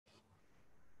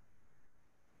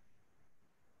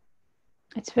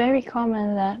It's very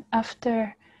common that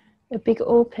after a big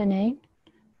opening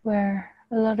where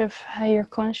a lot of higher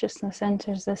consciousness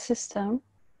enters the system,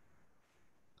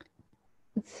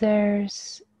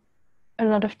 there's a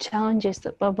lot of challenges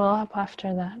that bubble up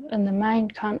after that, and the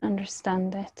mind can't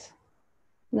understand it.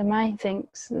 The mind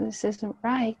thinks this isn't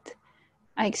right.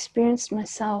 I experienced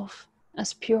myself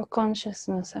as pure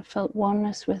consciousness. I felt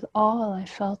oneness with all. I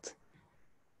felt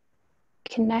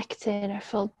connected. I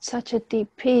felt such a deep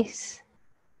peace.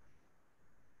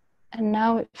 And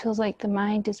now it feels like the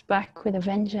mind is back with a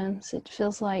vengeance. It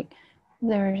feels like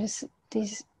there's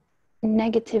these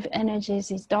negative energies,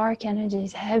 these dark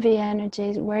energies, heavy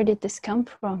energies. Where did this come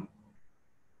from?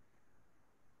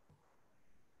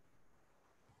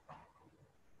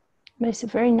 But it's a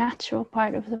very natural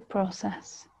part of the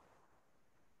process.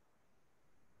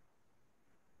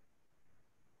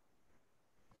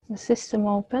 The system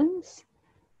opens,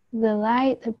 the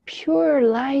light, the pure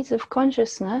light of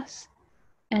consciousness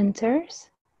enters,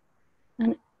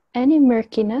 and any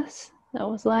murkiness that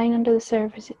was lying under the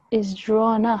surface is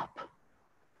drawn up.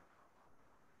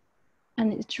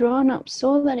 And it's drawn up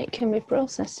so that it can be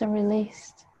processed and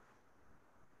released.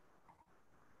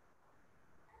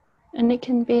 And it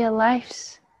can be a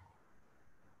life's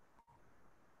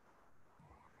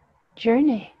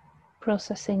journey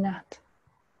processing that.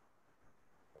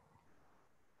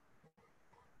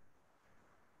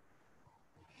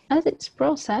 As it's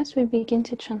processed, we begin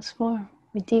to transform.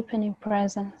 We deepen in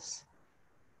presence.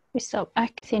 We stop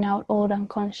acting out old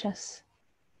unconscious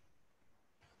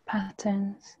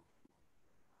patterns.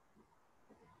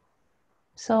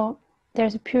 So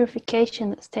there's a purification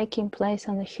that's taking place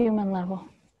on the human level.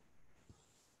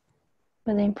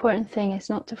 But the important thing is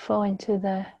not to fall into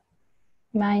the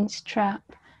mind's trap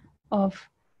of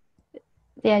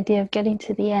the idea of getting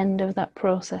to the end of that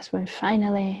process when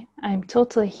finally I'm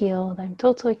totally healed, I'm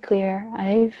totally clear,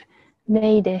 I've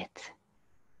made it.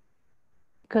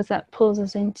 Because that pulls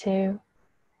us into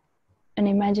an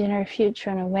imaginary future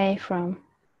and away from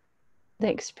the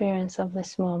experience of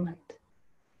this moment.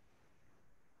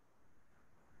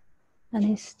 And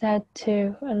instead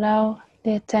to allow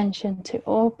the attention to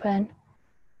open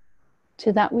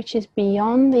to that which is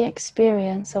beyond the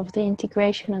experience of the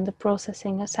integration and the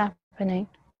processing that's happening,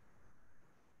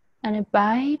 and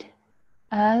abide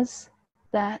as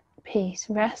that peace,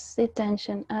 rest the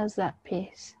attention as that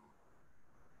peace.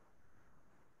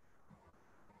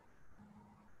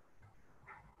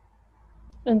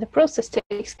 And the process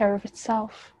takes care of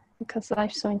itself because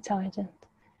life's so intelligent.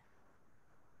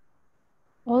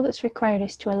 All that's required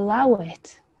is to allow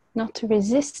it, not to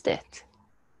resist it.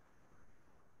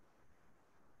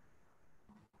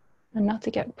 And not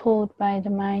to get pulled by the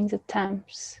mind's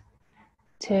attempts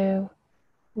to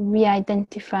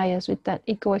re-identify us with that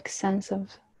egoic sense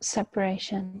of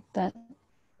separation, that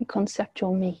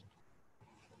conceptual me.